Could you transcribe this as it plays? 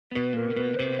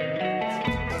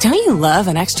Don't you love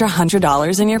an extra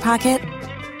 $100 in your pocket?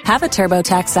 Have a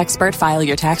TurboTax expert file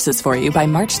your taxes for you by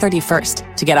March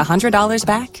 31st to get $100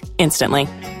 back instantly.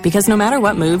 Because no matter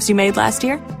what moves you made last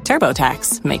year,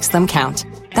 TurboTax makes them count.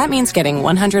 That means getting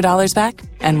 $100 back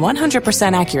and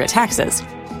 100% accurate taxes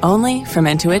only from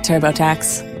Intuit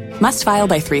TurboTax. Must file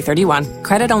by 3/31.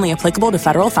 Credit only applicable to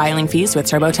federal filing fees with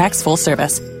TurboTax full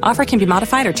service. Offer can be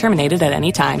modified or terminated at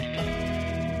any time.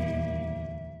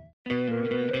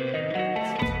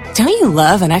 Don't you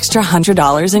love an extra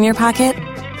 $100 in your pocket?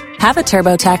 Have a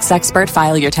TurboTax expert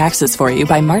file your taxes for you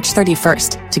by March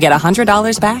 31st to get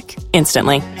 $100 back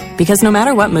instantly. Because no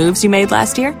matter what moves you made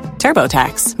last year,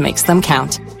 TurboTax makes them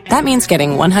count. That means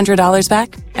getting $100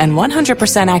 back and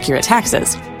 100% accurate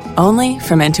taxes only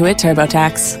from Intuit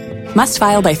TurboTax. Must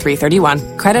file by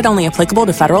 3/31. Credit only applicable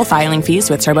to federal filing fees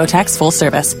with TurboTax full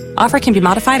service. Offer can be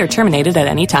modified or terminated at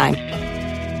any time.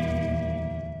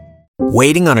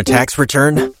 Waiting on a tax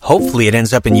return? Hopefully it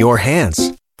ends up in your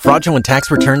hands. Fraudulent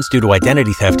tax returns due to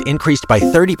identity theft increased by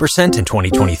 30% in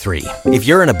 2023. If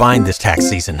you're in a bind this tax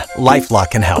season,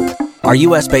 LifeLock can help. Our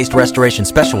U.S.-based restoration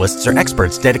specialists are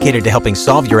experts dedicated to helping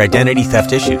solve your identity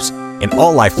theft issues. And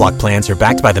all LifeLock plans are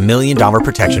backed by the $1 Million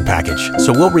Protection Package.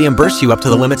 So we'll reimburse you up to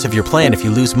the limits of your plan if you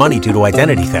lose money due to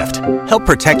identity theft. Help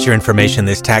protect your information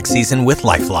this tax season with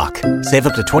LifeLock. Save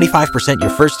up to 25% your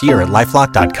first year at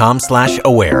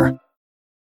LifeLock.com/aware.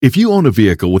 If you own a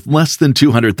vehicle with less than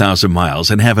 200,000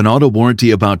 miles and have an auto warranty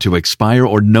about to expire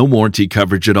or no warranty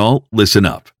coverage at all, listen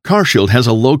up. CarShield has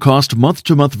a low-cost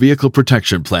month-to-month vehicle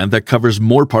protection plan that covers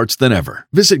more parts than ever.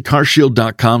 Visit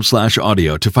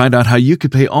carshield.com/audio to find out how you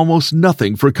could pay almost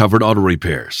nothing for covered auto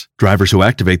repairs. Drivers who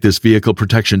activate this vehicle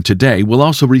protection today will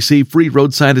also receive free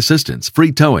roadside assistance,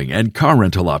 free towing, and car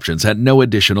rental options at no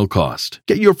additional cost.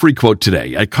 Get your free quote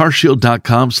today at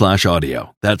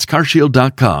carshield.com/audio. That's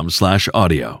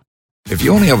carshield.com/audio. If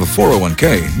you only have a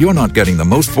 401k, you're not getting the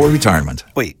most for retirement.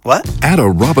 Wait, what? Add a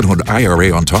Robinhood IRA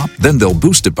on top, then they'll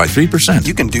boost it by 3%.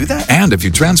 You can do that? And if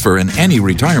you transfer in any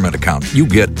retirement account, you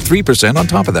get 3% on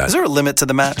top of that. Is there a limit to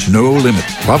the match? No limit.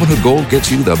 Robinhood Gold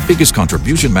gets you the biggest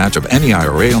contribution match of any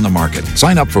IRA on the market.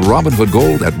 Sign up for Robinhood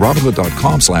Gold at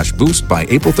Robinhood.com/boost by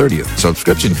April 30th.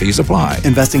 Subscription fees apply.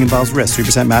 Investing involves risk.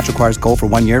 3% match requires gold for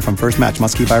 1 year from first match.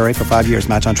 Must keep IRA for 5 years.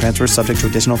 Match on transfers subject to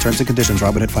additional terms and conditions.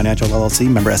 Robinhood Financial LLC,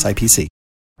 member SIPC.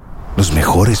 Los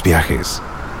mejores viajes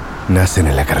nacen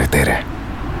en la carretera,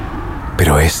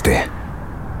 pero este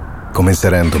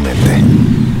comenzará en tu mente.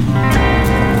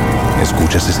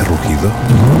 ¿Escuchas ese rugido?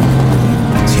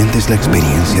 ¿Sientes la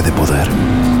experiencia de poder?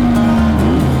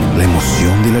 ¿La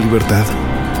emoción de la libertad?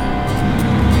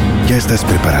 Ya estás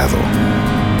preparado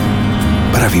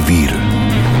para vivir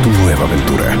tu nueva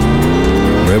aventura.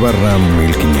 Nueva RAM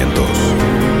 1500,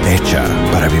 hecha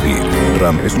para vivir.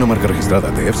 RAM es una marca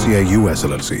registrada de FCA US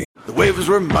LLC. The waves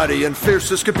were mighty and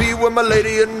fierce as could be when my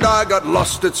lady and I got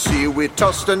lost at sea. We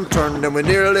tossed and turned and we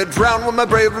nearly drowned when my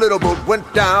brave little boat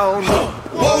went down.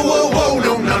 Whoa, whoa, whoa,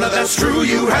 no, none of that's true.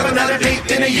 You haven't had a date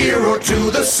in a year or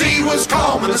two. The sea was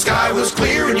calm and the sky was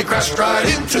clear and you crashed right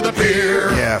into the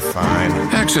pier. Yeah, fine.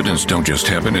 Accidents don't just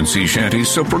happen in sea shanties,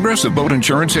 so Progressive Boat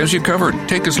Insurance has you covered.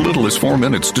 Take as little as 4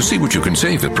 minutes to see what you can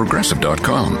save at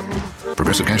Progressive.com.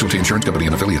 Progressive Casualty Insurance Company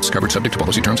and Affiliates. Covered subject to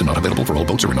policy terms and not available for all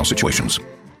boats or in all situations.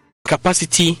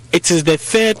 Capacity. It is the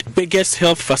third biggest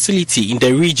health facility in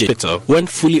the region when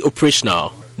fully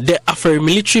operational. The Afari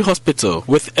Military Hospital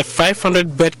with a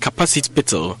 500-bed capacity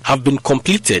hospital have been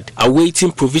completed,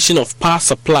 awaiting provision of power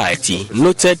supply.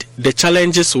 Noted the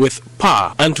challenges with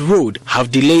power and road have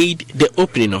delayed the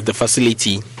opening of the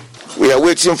facility. We are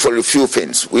waiting for a few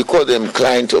things. We call them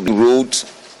client of the road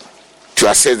to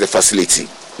access the facility.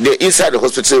 The inside the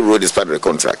hospital road is part of the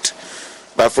contract.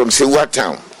 But from Sewa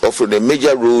town or from the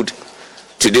major road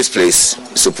to this place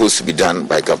is supposed to be done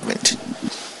by government.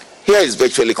 Here is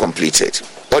virtually completed.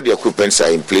 All the equipments are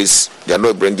in place. They are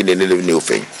not bringing any new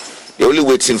thing. They're only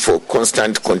waiting for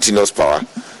constant, continuous power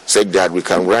so that we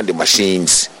can run the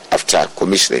machines after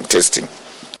commissioning testing.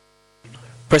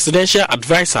 Presidential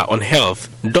Advisor on Health,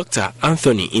 Dr.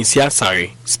 Anthony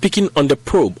Insiasari, speaking on the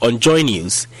probe on Joy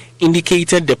News,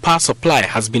 indicated the power supply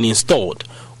has been installed,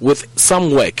 with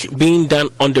some work being done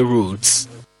on the roads.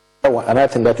 Another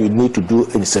thing that we need to do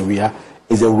in Seria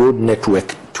is a road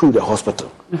network to the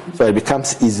hospital. So it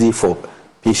becomes easy for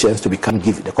patients to become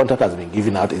given. The contract has been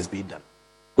given out, is being done.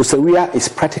 So Seria is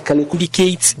practically...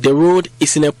 Indicates the road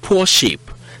is in a poor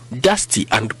shape, dusty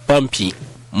and bumpy.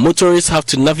 Motorists have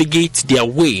to navigate their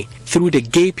way through the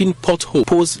gaping pothole,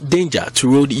 pose danger to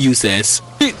road users.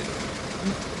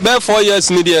 About 4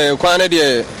 years, media,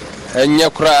 They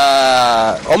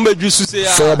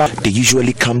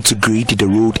usually come to grade the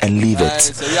road and leave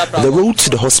it. The road to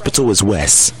the hospital is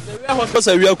worse.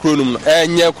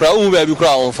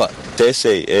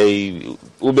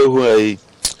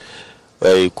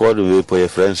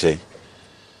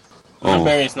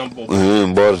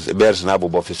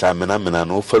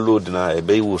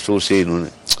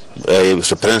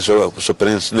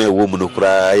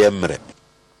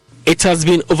 It has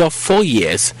been over 4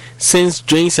 years since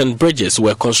drains and bridges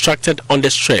were constructed on the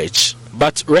stretch,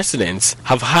 but residents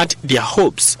have had their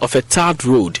hopes of a tarred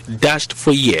road dashed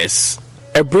for years.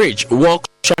 A bridge well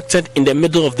constructed in the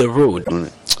middle of the road.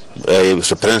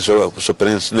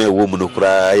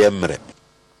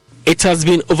 It has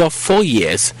been over 4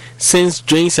 years since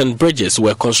drains and bridges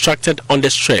were constructed on the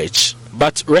stretch,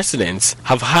 but residents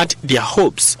have had their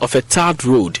hopes of a tarred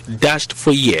road dashed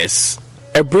for years.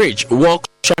 A bridge well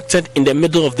constructed in the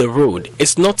middle of the road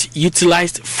is not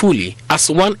utilized fully as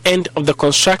one end of the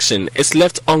construction is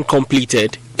left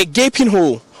uncompleted. A gaping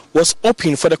hole was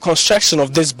opened for the construction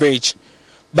of this bridge,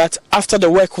 but after the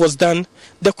work was done,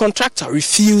 the contractor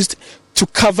refused to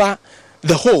cover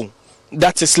the hole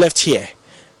that is left here.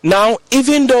 Now,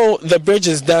 even though the bridge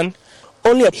is done,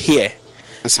 only up here.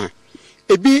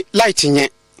 Ago,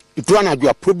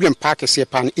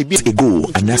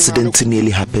 an accident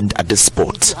nearly happened at the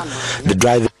spot. The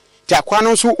driver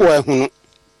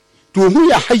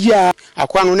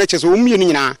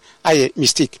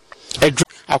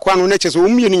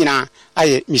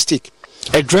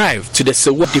A drive to the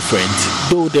Sewa different.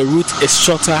 Though the route is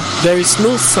shorter, there is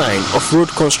no sign of road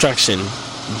construction.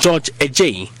 George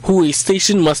Ejay, who is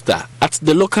station master at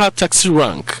the local taxi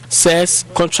rank, says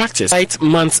contractors 8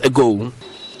 months ago.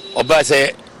 We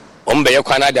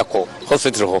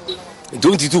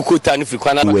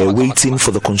were waiting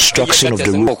for the construction of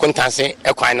the road.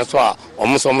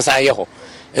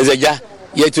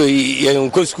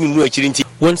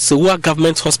 When Sewa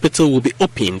Government Hospital will be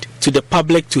opened to the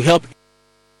public to help.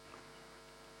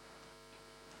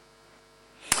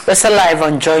 We're still live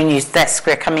on JoyNews Desk.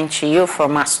 We're coming to you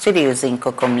from our studios in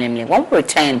Kokomlimli. When we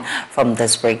return from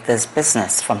this break, this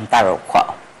business from Barrow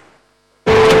Kwao.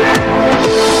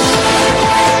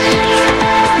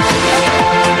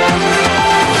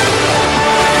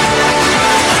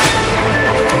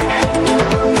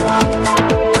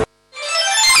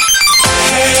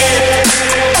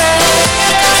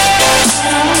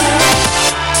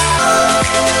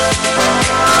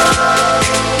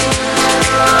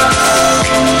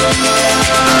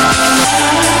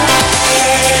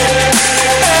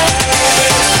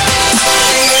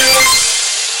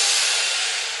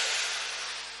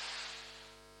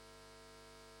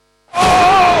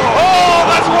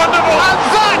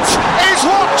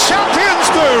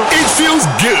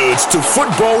 To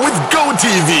football with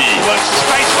GoTV.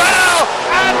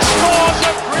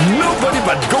 Nobody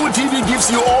but GoTV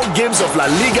gives you all games of La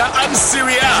Liga and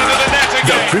Serie A,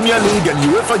 the Premier League and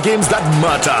UEFA games that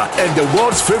matter, and the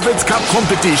world's favorite cup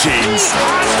competitions.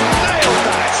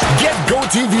 Get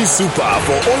GoTV Super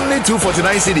for only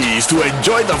 249 cedis to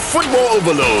enjoy the football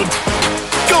overload.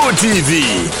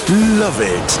 GoTV, love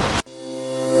it.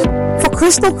 For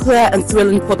crystal clear and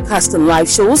thrilling podcasts and live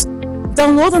shows,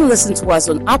 download and listen to us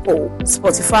on Apple,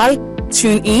 Spotify,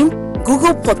 TuneIn,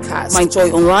 Google Podcasts,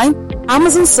 MyJoy Online,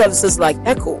 Amazon services like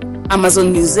Echo,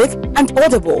 Amazon Music, and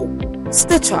Audible,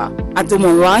 Stitcher, Adom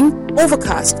Online,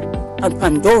 Overcast, and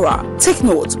Pandora. Take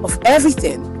note of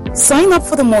everything. Sign up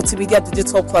for the multimedia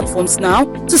digital platforms now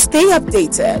to stay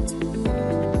updated.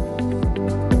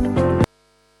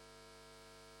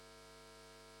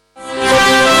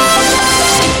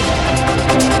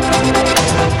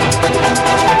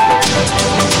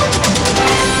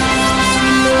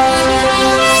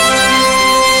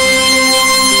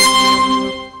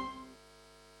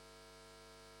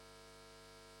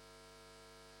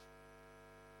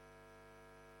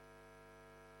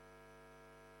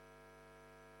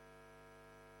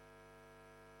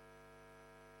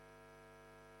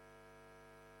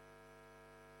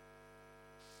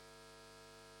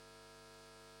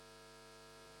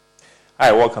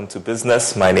 Hi, welcome to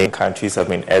Business. My name countries have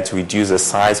been urged to reduce the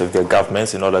size of their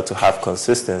governments in order to have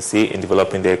consistency in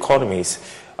developing their economies.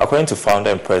 According to founder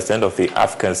and president of the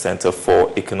African Center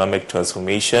for Economic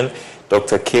Transformation,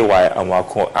 Dr. K.Y.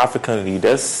 Amwako, African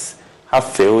leaders have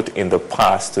failed in the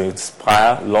past to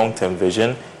inspire long-term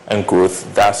vision and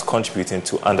growth, thus contributing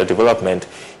to underdevelopment.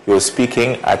 He was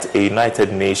speaking at a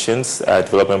United Nations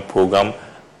development program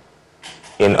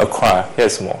in Accra.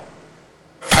 Here's more.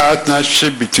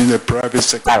 Partnership between the private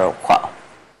sector.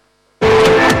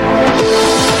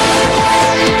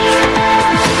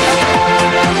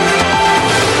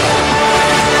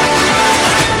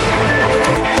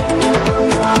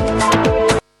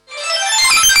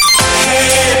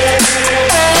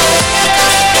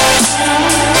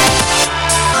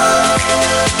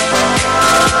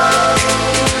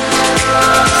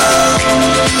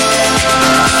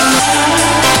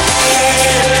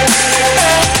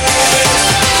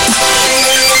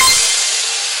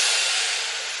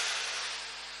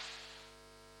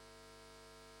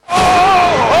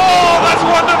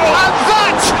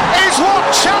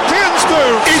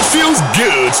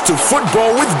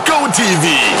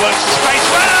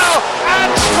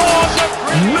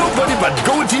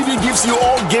 gives you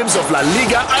all games of La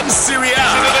Liga and Serie A,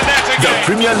 the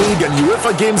Premier League and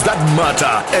UEFA games that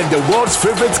matter, and the world's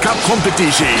favorite cup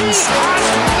competitions.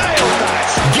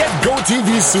 Get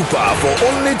GoTV Super for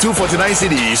only 249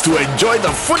 cedis to enjoy the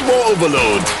football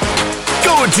overload.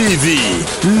 GoTV,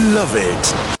 love it.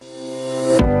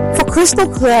 For crystal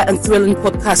clear and thrilling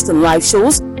podcasts and live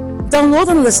shows, download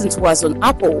and listen to us on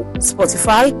Apple,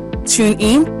 Spotify,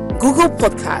 TuneIn, Google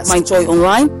Podcasts, MyJoy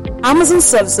Online, Amazon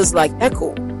services like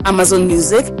Echo, Amazon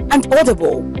Music, and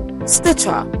Audible,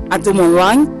 Stitcher, Adom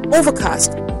Online,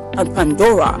 Overcast, and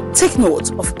Pandora. Take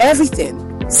note of everything.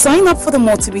 Sign up for the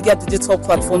multimedia digital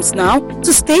platforms now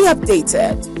to stay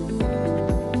updated.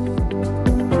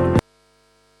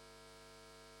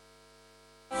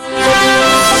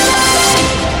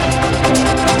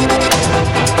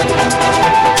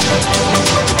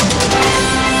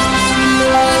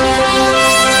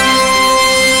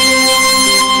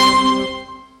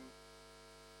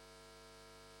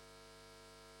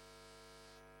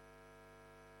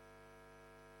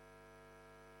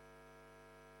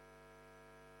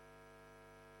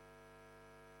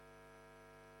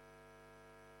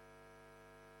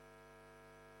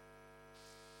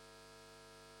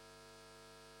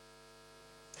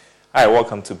 Hi,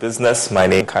 welcome to Business. My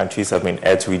name countries have been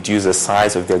urged to reduce the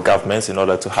size of their governments in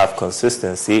order to have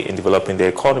consistency in developing their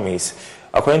economies.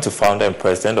 According to founder and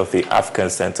president of the African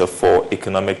Center for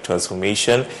Economic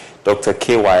Transformation, Dr.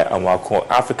 K.Y. Amwako,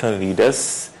 African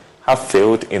leaders have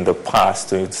failed in the past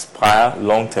to inspire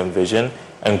long-term vision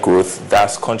and growth,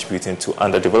 thus contributing to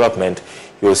underdevelopment.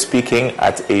 He was speaking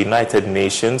at a United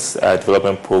Nations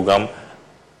development program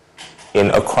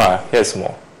in Accra. Here's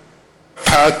more.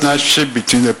 Partnership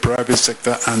between the private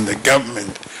sector and the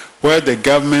government, where the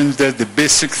government does the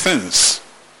basic things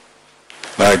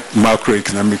like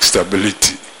macroeconomic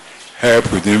stability,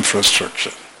 help with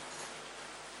infrastructure,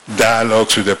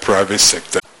 dialogues with the private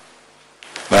sector,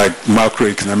 like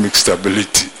macroeconomic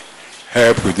stability,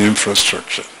 help with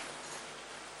infrastructure,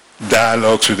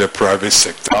 dialogues with the private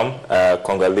sector.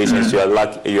 Congratulations, you're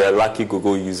a lucky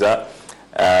Google user.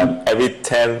 Every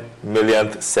 10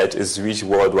 millionth search is reached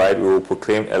worldwide, we will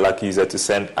proclaim a lucky user to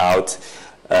send out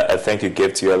a thank you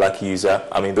gift to your lucky user.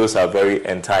 I mean, those are very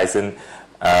enticing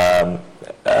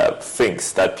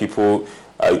things that people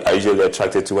are usually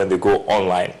attracted to when they go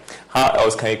online. How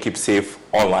else can you keep safe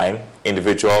online?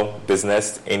 Individual,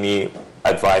 business, any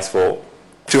advice for?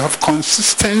 To have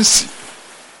consistency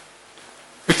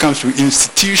when it comes to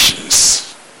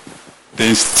institutions, the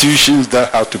institutions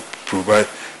that have to provide.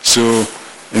 So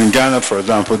in Ghana, for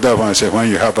example, that one said when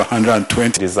you have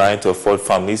 120. Designed to afford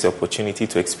families the opportunity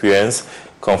to experience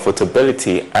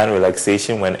comfortability and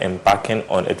relaxation when embarking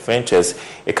on adventures.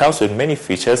 It comes with many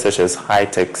features such as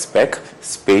high-tech spec,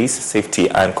 space, safety,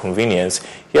 and convenience.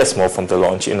 Here's more from the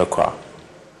launch in Accra.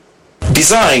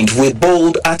 Designed with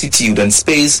bold attitude and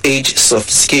space-age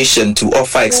sophistication to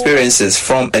offer experiences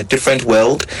from a different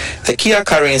world, the Kia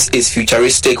Carens is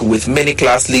futuristic with many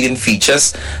class-leading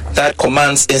features that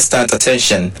commands instant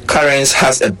attention. Carens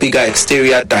has a bigger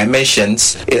exterior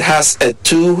dimensions. It has a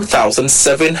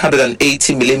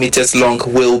 2,780 millimeters long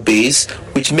wheelbase,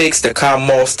 which makes the car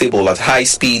more stable at high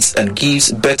speeds and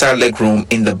gives better legroom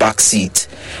in the back seat.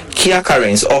 Kia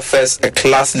Carens offers a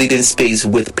class-leading space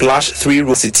with plush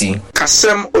 3-row city.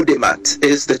 Kasem Odemat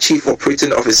is the Chief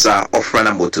Operating Officer of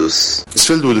Rana Motors. It's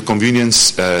filled with the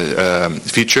convenience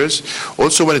features.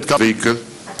 Also, when it comes to vehicle,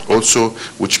 also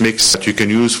which makes you can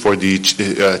use for the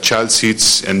child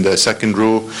seats in the second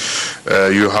row.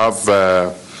 You have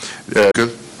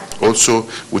also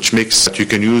which makes you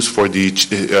can use for the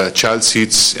child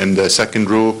seats in the second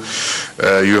row.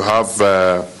 You have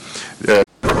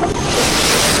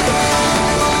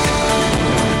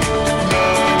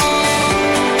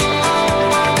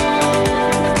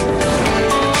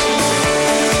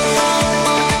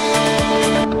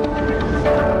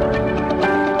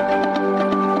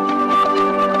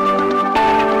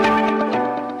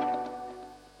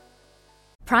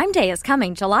Prime Day is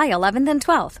coming July 11th and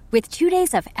 12th with 2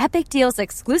 days of epic deals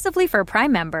exclusively for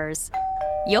Prime members.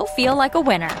 You'll feel like a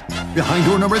winner. Behind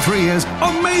door number 3 is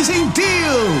amazing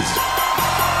deals!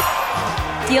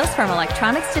 Deals from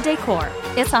electronics to decor.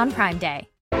 It's on Prime Day.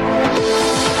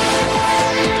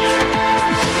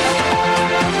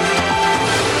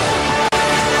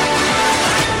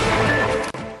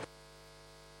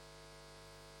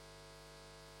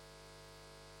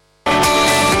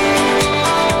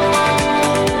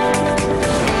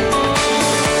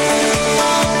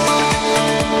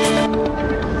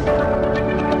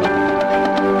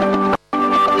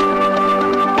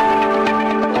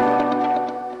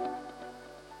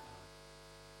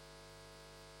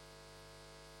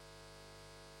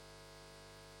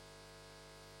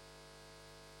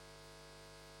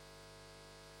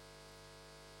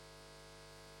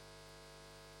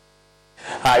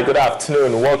 Hi, good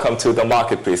afternoon. Welcome to the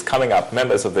Marketplace. Coming up,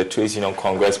 members of the Trades Union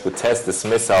Congress protest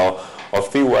dismissal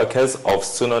of 3 workers of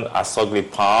Sunan Asogli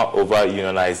Power over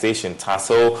unionization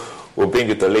tussle. We'll bring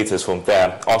you the latest from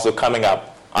there. Also coming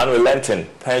up, unrelenting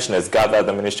pensioners gather at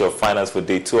the Ministry of Finance for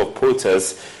day 2 of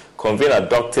protests. Convener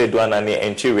Dr. Duanani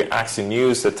Enchi reacts to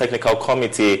news. The technical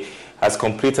committee has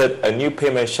completed a new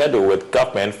payment schedule with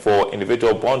government for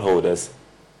individual bondholders.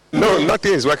 No,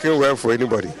 nothing is working well for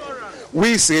anybody.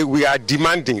 We say we are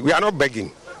demanding, we are not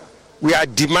begging. We are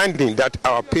demanding that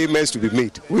our payments to be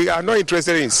made. We are not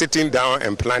interested in sitting down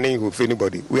and planning with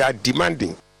anybody. We are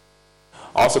demanding.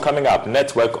 Also coming up,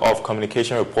 network of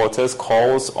communication reporters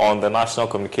calls on the National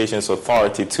Communications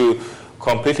Authority to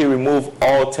completely remove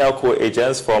all telco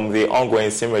agents from the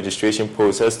ongoing SIM registration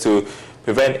process to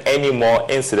prevent any more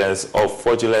incidents of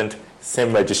fraudulent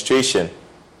SIM registration.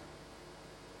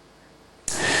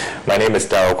 My name is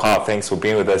Darryl Kwao. Thanks for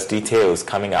being with us. Details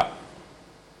coming up.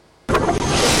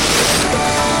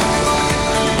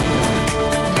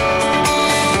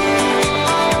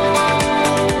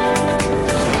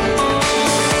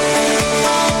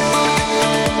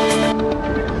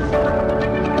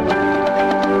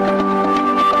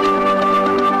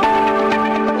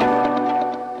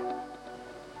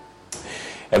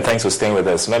 And thanks for staying with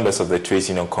us. Members of the Trades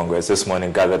Union Congress this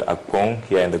morning gathered at Akpong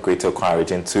here in the Greater Accra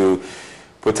region to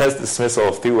protest dismissal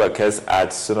of 3 workers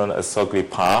at Sunan Asogli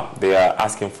Power. They are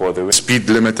asking for the speed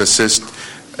limit assist,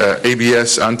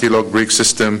 ABS anti-lock brake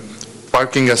system,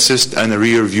 parking assist, and a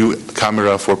rear view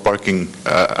camera for parking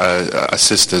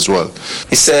assist as well.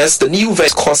 He says the new vet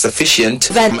cost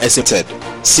efficient accepted.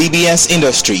 CBS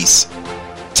Industries,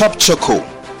 Top Choco,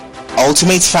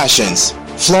 Ultimate Fashions,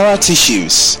 Flora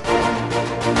Tissues.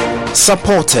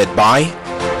 Supported by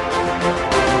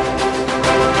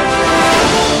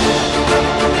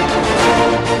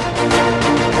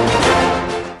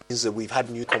we've had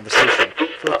new conversation.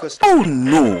 Oh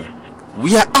no,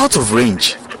 we are out of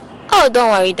range. Oh, don't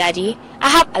worry, Daddy. I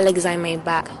have Alexa in my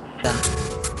bag.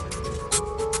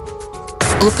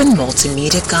 Open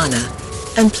Multimedia Ghana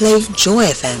and play Joy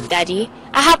FM. Daddy,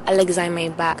 I have Alexa in my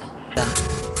bag.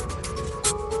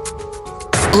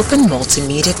 Open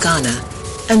Multimedia Ghana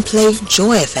and play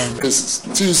Joy FM.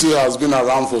 TUC has been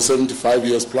around for 75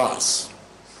 years plus.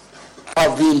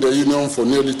 I've been in the union for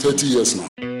nearly 30 years now.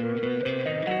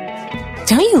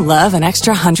 Don't you love an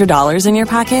extra $100 in your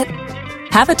pocket?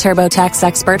 Have a TurboTax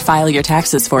expert file your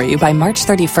taxes for you by March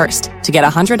 31st to get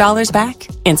 $100 back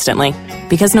instantly.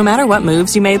 Because no matter what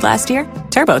moves you made last year,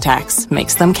 TurboTax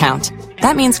makes them count.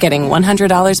 That means getting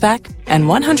 $100 back and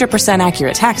 100%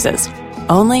 accurate taxes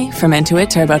only from Intuit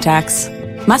TurboTax.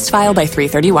 Must file by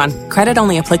 3/31. Credit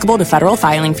only applicable to federal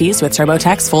filing fees with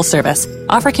TurboTax full service.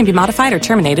 Offer can be modified or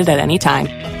terminated at any time.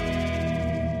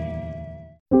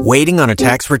 Waiting on a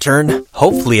tax return?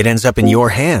 Hopefully it ends up in your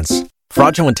hands.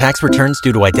 Fraudulent tax returns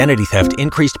due to identity theft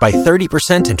increased by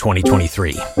 30% in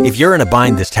 2023. If you're in a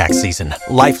bind this tax season,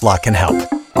 LifeLock can help.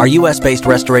 Our U.S.-based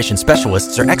restoration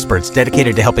specialists are experts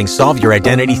dedicated to helping solve your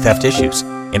identity theft issues.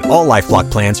 And all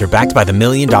LifeLock plans are backed by the $1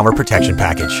 Million Protection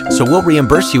Package. So we'll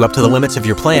reimburse you up to the limits of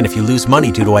your plan if you lose money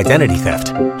due to identity theft.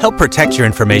 Help protect your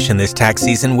information this tax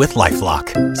season with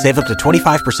LifeLock. Save up to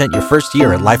 25% your first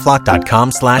year at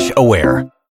LifeLock.com/aware.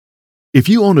 If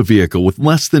you own a vehicle with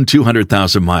less than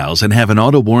 200,000 miles and have an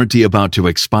auto warranty about to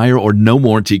expire or no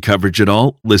warranty coverage at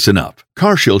all, listen up.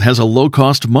 CarShield has a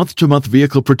low-cost month-to-month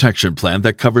vehicle protection plan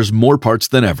that covers more parts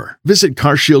than ever. Visit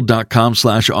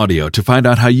carshield.com/audio to find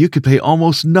out how you could pay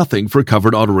almost nothing for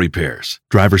covered auto repairs.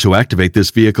 Drivers who activate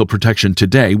this vehicle protection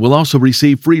today will also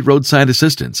receive free roadside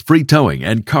assistance, free towing,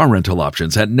 and car rental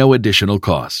options at no additional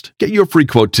cost. Get your free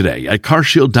quote today at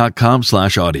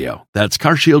carshield.com/audio. That's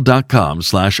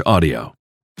carshield.com/audio.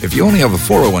 If you only have a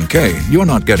 401k, you're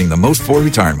not getting the most for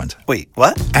retirement. Wait,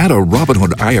 what? Add a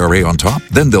Robinhood IRA on top,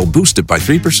 then they'll boost it by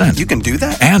 3%. You can do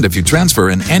that? And if you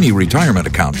transfer in any retirement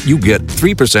account, you get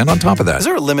 3% on top of that. Is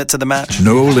there a limit to the match?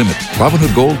 No limit.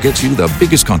 Robinhood Gold gets you the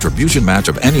biggest contribution match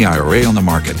of any IRA on the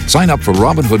market. Sign up for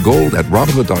Robinhood Gold at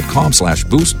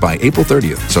Robinhood.com/boost by April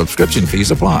 30th. Subscription fees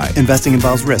apply. Investing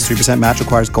involves risk. 3% match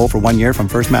requires gold for 1 year from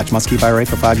first match. Must keep IRA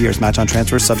for 5 years. Match on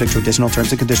transfers subject to additional terms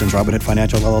and conditions. Robinhood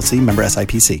Financial LLC, member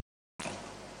SIPC.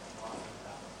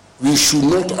 We should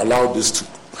not allow this to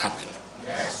happen.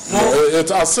 Yes. No,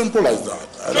 it's as simple as that.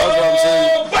 And that's what I'm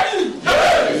saying.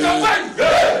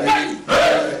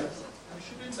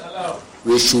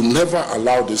 We should never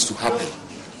allow this to happen.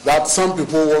 That some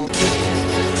people want.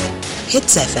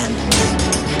 Hits FM,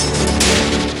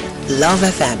 Love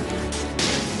FM,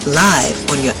 live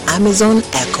on your Amazon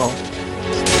Echo.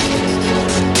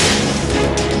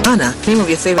 Ghana, name of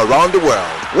your favorite around the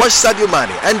world. Watch Sadio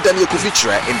Mane and Daniel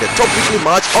Kufitre in the top weekly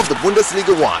match of the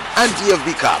Bundesliga 1 and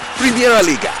DFB Cup, Primera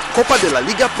Liga, Copa de la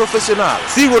Liga Profesional.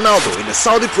 See Ronaldo in the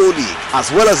Saudi Pro League,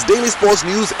 as well as daily sports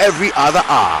news every other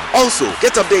hour. Also,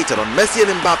 get updated on Messi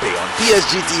and Mbappe on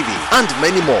PSG TV and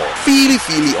many more. Feely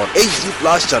on HD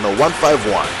Plus channel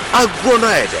 151.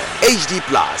 Agrona Ede, HD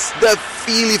Plus, the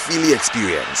Feely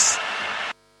experience.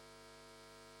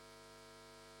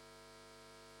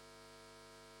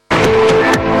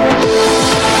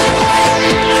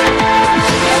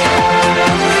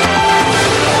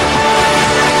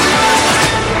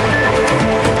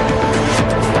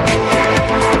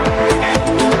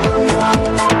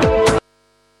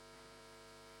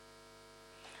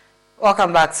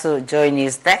 Welcome back to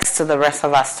JoyNews Desk. To the rest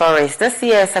of our stories. This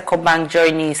year's EcoBank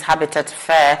JoyNews Habitat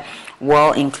Fair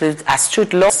will include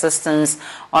astute law assistance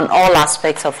on all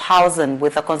aspects of housing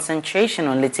with a concentration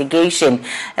on litigation.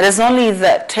 It is only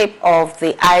the tip of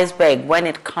the iceberg when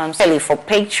it comes for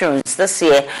patrons this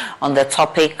year on the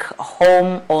topic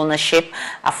home ownership,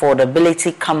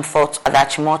 affordability, comfort at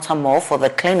Achimota Mall for the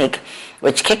clinic,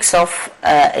 which kicks off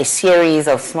a series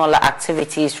of smaller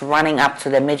activities running up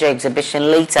to the major exhibition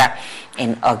later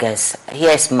in August.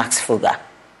 Here's Max Fuga.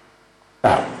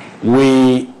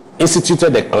 We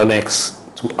instituted the clinics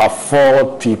to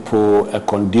afford people a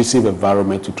conducive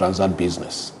environment to transact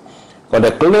business. But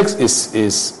the clinics is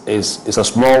a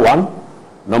small one.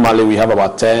 Normally we have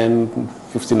about 10,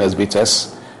 15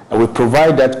 exhibitors, and we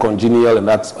provide that congenial and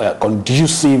that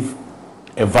conducive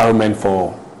environment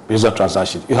for business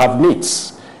transactions. You have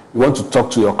needs. You want to talk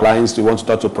to your clients, you want to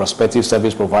talk to prospective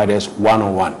service providers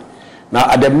one-on-one. Now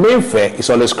at the main fair,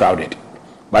 it's always crowded.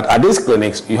 But at these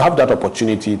clinics, you have that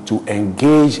opportunity to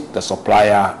engage the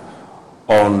supplier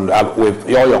on with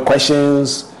all your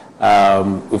questions,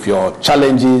 with your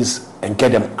challenges, and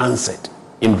get them answered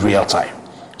in real time.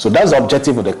 So that's the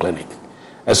objective of the clinic.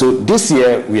 And so this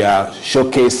year, we are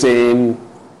showcasing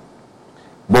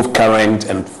both current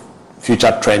and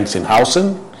future trends in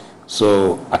housing.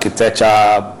 So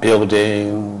architecture,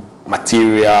 building,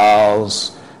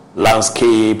 materials,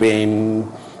 landscaping,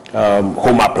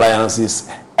 home appliances,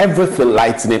 everything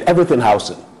lighting, everything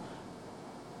housing.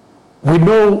 We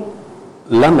know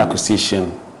land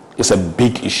acquisition is a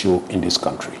big issue in this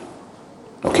country.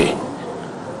 Okay.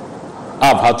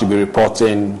 I've had to be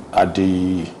reporting at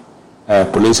the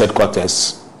police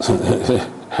headquarters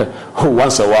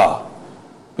once a while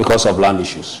because of land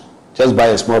issues. Just buy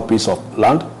a small piece of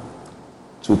land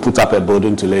to put up a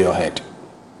building to lay your head.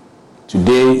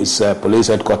 Today is police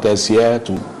headquarters here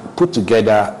to put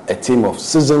together a team of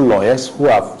seasoned lawyers who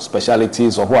have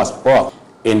specialities or who are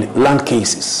in land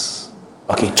cases,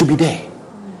 okay, to be there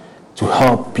to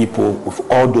help people with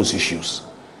all those issues,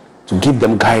 to give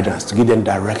them guidance, to give them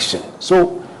direction.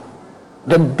 So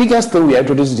the biggest thing we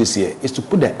introduced this year is to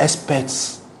put the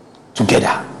experts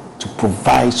together to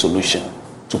provide solution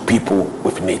to people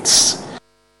with needs.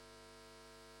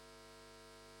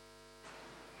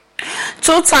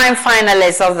 Two-time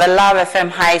finalists of the Love FM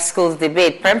High Schools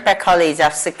debate, Prempeh College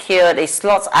have secured a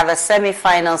slot at the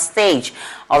semi-final stage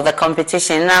of the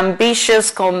competition. An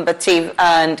ambitious, combative,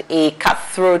 and a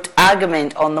cutthroat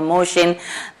argument on the motion,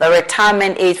 the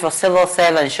retirement age for civil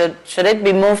servants, should it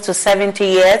be moved to 70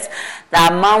 years? The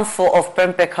Amanfo of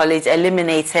Prempeh College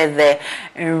eliminated the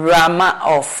Rama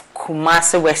of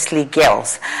Kumasi Wesley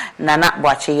girls. Nana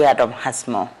Boache Yadom has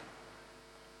more.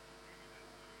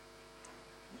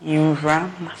 We'll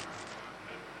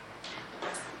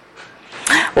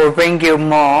bring you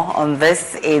more on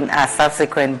this in our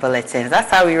subsequent bulletins. That's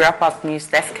how we wrap up News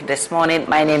Desk this morning.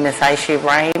 My name is Aisha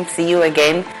Ibrahim. See you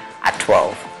again at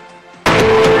 12.